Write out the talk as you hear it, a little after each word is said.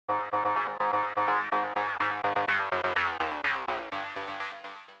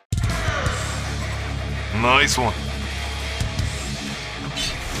Nice one.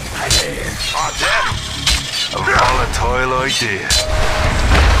 Oh, damn. A volatile idea.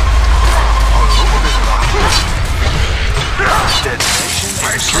 Detonation.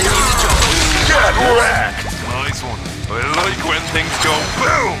 Get wrecked. Nice one. I like when things go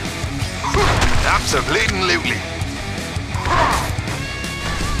boom. Absolutely.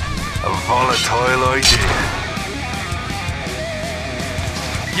 A volatile idea.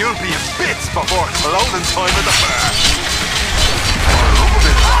 You'll be in bits before closing time at the bar.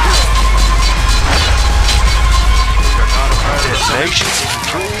 Detonation.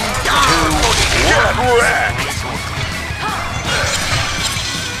 3, 2, 1. Wrecked.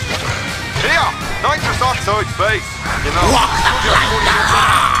 Here, nitrous oxide space. You know.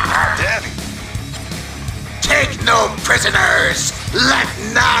 Daddy. Take no prisoners. Let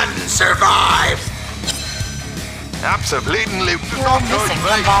none survive. Absolutely. You're missing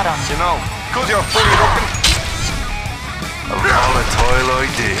from bottom. You know, because you're fully looking. A volatile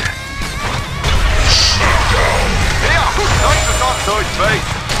idea. Here, nitrous oxide space.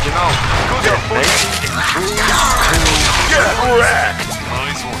 You know, because you're fully looking. 3, 2, get wrecked.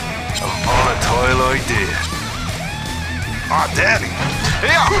 Nice one. A volatile idea. Ah, daddy.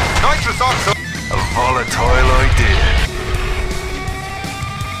 Here, nitrous oxide. A volatile idea.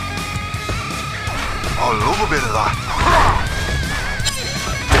 I love a bit of that.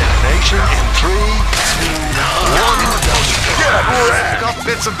 Detonation in 3, 2, 1. Get wrecked. Got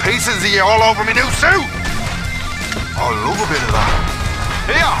bits and pieces of you all over me new suit. I love a bit of that.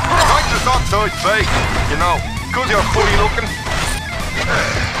 Here, nitrous oxide space. You know, because you're fully looking.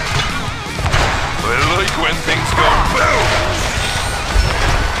 I like when things go boom.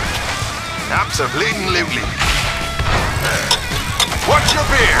 Absolutely. Watch your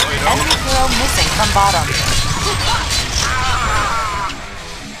beer. Enemy hero missing from bottom.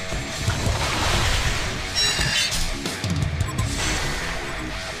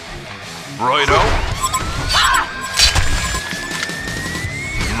 Righto.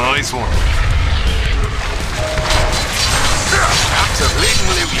 Nice one.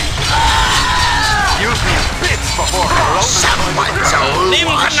 Absolutely. Use me in bits before Someone's old นี่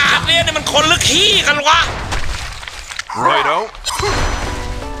มันขนาดเนี้ยนี่มันคนหรือขี้กันวะ Righto.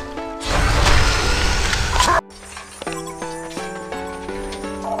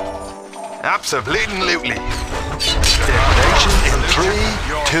 Absolutely. Detonation in 3,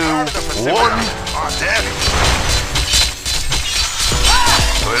 2, 1. Daddy.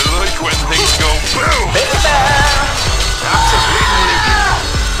 I like when things go boom. Absolutely.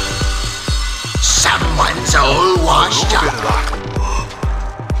 Someone's all washed up.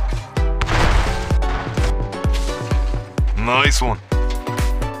 Nice one.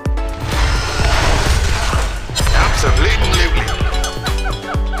 Absolutely.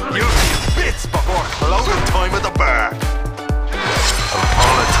 You'll be in bits before closing time at the bar. A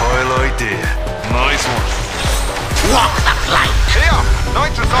volatile idea. Nice one. Walk the plank. Here,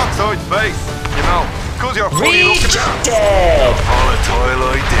 nitrous oxide space. You know, because you're fully looking. Dead. A volatile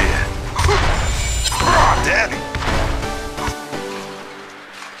idea. Daddy.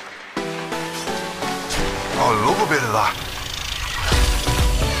 I love a bit of that.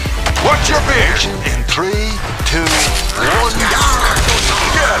 Watch your beer. In 3, 2, 1.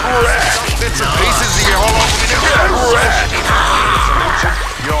 Get wrecked. Bits and pieces of you all over me now. Get wrecked.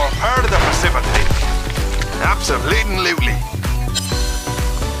 You're part of the precipitate. Absolutely.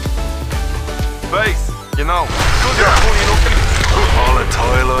 Space, you know, because you're fully looking.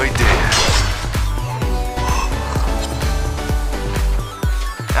 Volatile idea.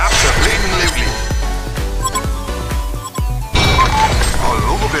 Absolutely. I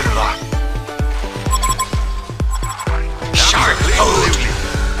love a bit of that. Shark food.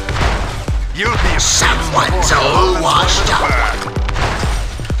 You'll be Someone's all washed up.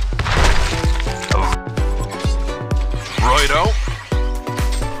 Righto.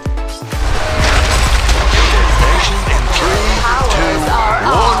 Detonation in 3, 2,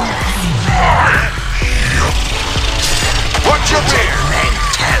 1. Watch your beer.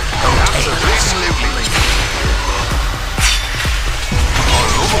 Absolutely. I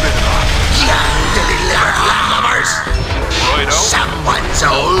love a bit of that. Young delivered lovers. Righto. Someone's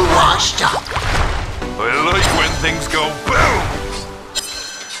all washed up. I like when things go boom.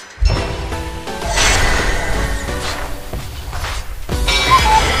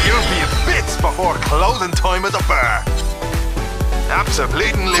 You'll be in bits before closing time at the bar.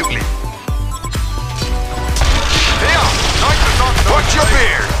 Absolutely. Here, nitrous oxide. Watch your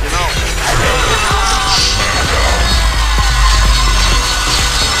beer. You know.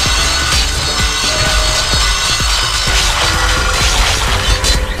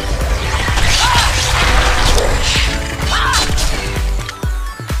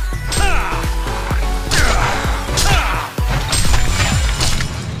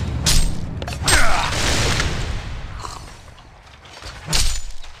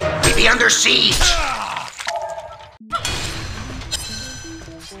 under siege.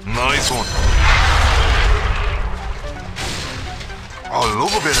 Nice one. I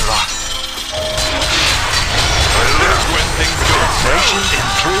love a bit of that. I love when things go. Nation in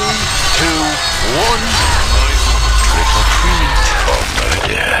 3, 2, 1. Nice one. Trick or treat. Oh,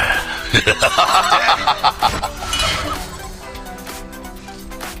 yeah.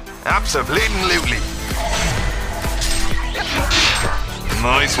 Absolutely.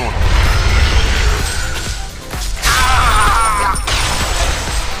 Nice one.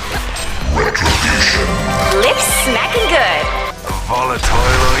 Retribution. Lips smacking good. A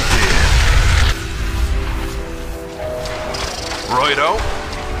volatile idea. Righto.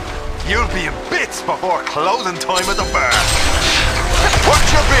 You'll be in bits before closing time at the bar.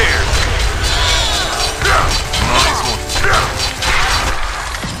 Watch your beard. Nice one.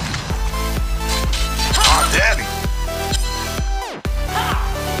 Ah, daddy.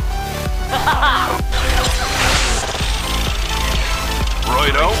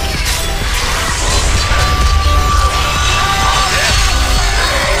 Righto.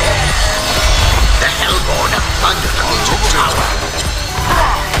 The hellborn of thunder comes to tower.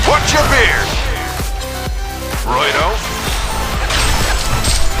 Watch your beard. Righto.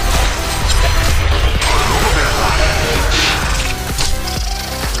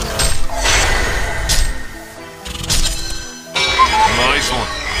 Nice one.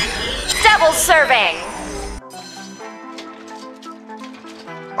 Double serving.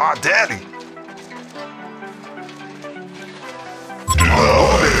 Ah, daddy.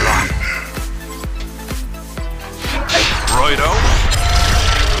 Righto.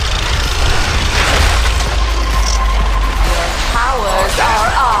 Powers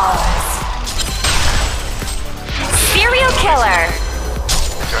are ours. Serial killer.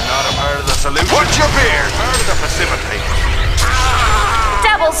 You're not a part of the solution. Watch your beard. Part of the precipitate.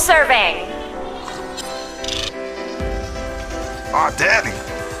 Double serving. Ah, daddy.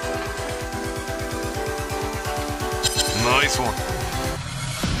 Nice one.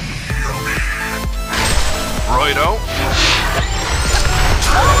 Righto.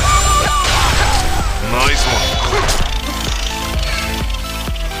 Nice one.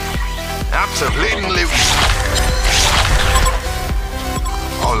 Absolutely.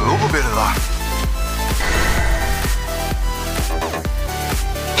 I love a bit of that.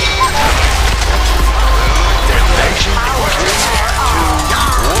 Detonation. 3, 2,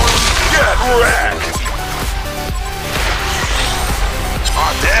 1. Get wrecked.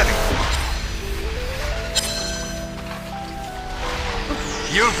 Ah, daddy.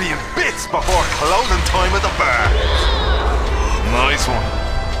 You'll be in bits before closing time at the bar. Nice one.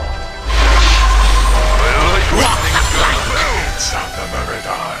 I like when things go boom.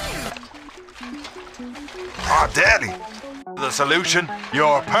 Ah, daddy. The solution,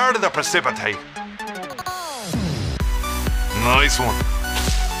 you're part of the precipitate. Nice one.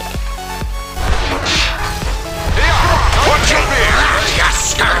 Watch your beard! You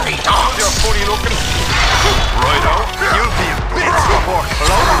scurvy dogs! You're funny looking. Righto. You'll be in bits before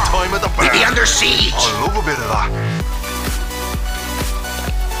closing time at the bar. We'll be under siege! I love a bit of that.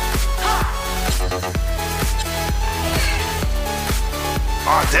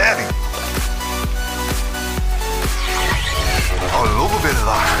 Ah, daddy. I love a bit of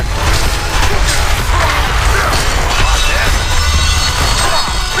that. Ah, daddy.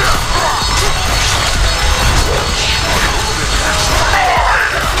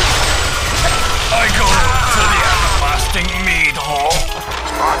 I go to the everlasting mead hall.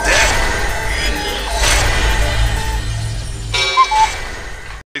 Ah, daddy.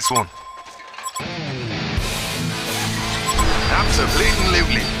 This one.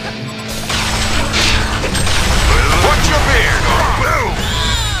 Absolutely. Watch your beard. Boom.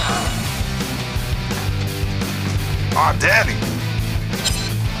 Ah, daddy.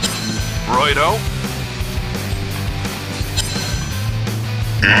 Righto.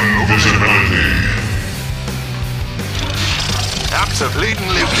 Invisibility.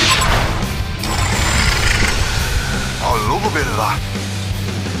 Absolutely. I love a bit of that.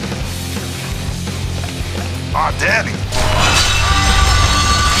 Ah, daddy.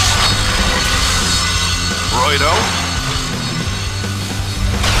 Righto.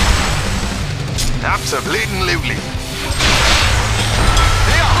 Absolutely.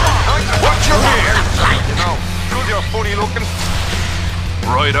 Watch your beard. No, good, you're funny looking.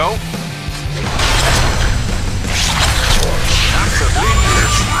 Righto. Absolutely.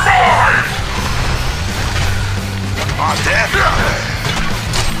 Ah, daddy.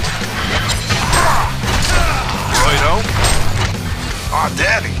 Righto. Ah,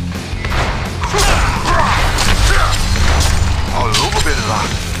 daddy. I love a bit of that.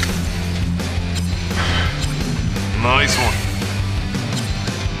 Nice one.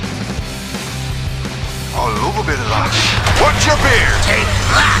 I love a bit of that. What's your beer? Take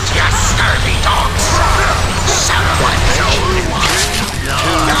that, you scurvy dogs! Someone's old washed up.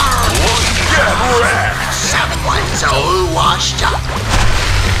 Get wrecked! Someone's old washed up.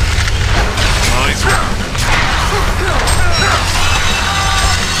 Nice one.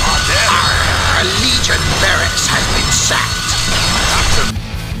 Our Legion barracks has been sacked.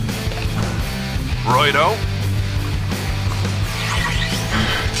 Righto.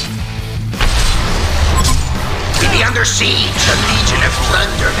 We be under siege. The Legion have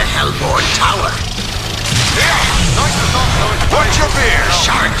plundered the Hellborn Tower. What's your beer?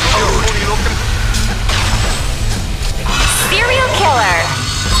 Shark food. Serial killer.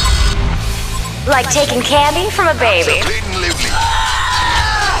 Like taking candy from a baby. Bleeding loosely.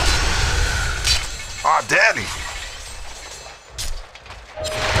 Ah, daddy.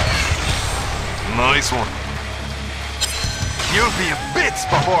 Nice one. You'll be in bits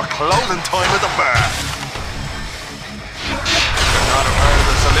before closing time at the bar. You're not a part of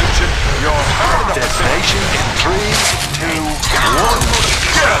the solution. You're part of the destination in 3, 2, 1.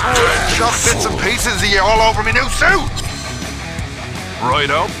 Get shot bits and pieces of you all over me new suit.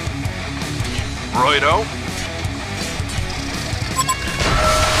 Righto. Righto.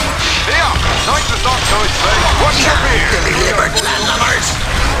 Here, nice to talk to it, mate. What's your beer? Delivered, landlubbers.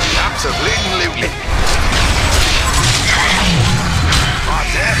 Absolutely. Ah,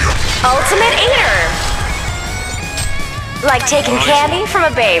 daddy. Ultimate eater. Like taking candy from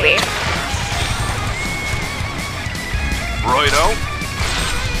a baby. Righto.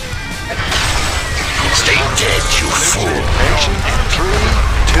 Stay dead, you fool. Nation in 3,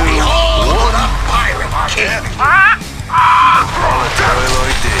 2, 1. Behold the pirate king. All the time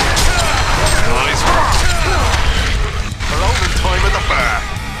I did. Nice one. Closing time at the bar.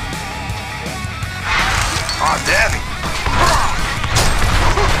 Ah, daddy.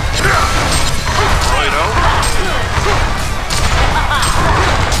 Righto.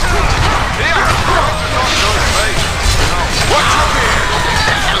 Here. What's your beer?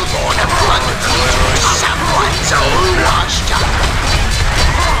 The Hellborn have plundered the Legion. Someone's old washed up.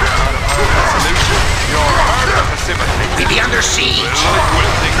 Solution. You're part of the Pacific. We be under siege.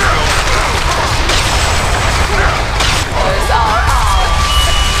 Will things go?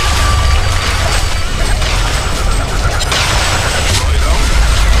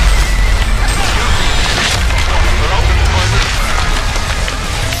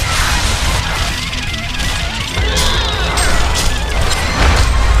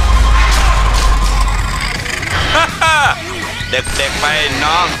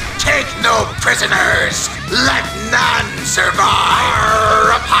 Take no prisoners. Let none survive.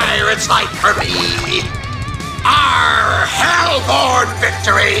 A pirate's life for me. Our Hellborn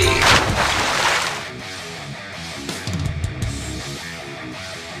victory.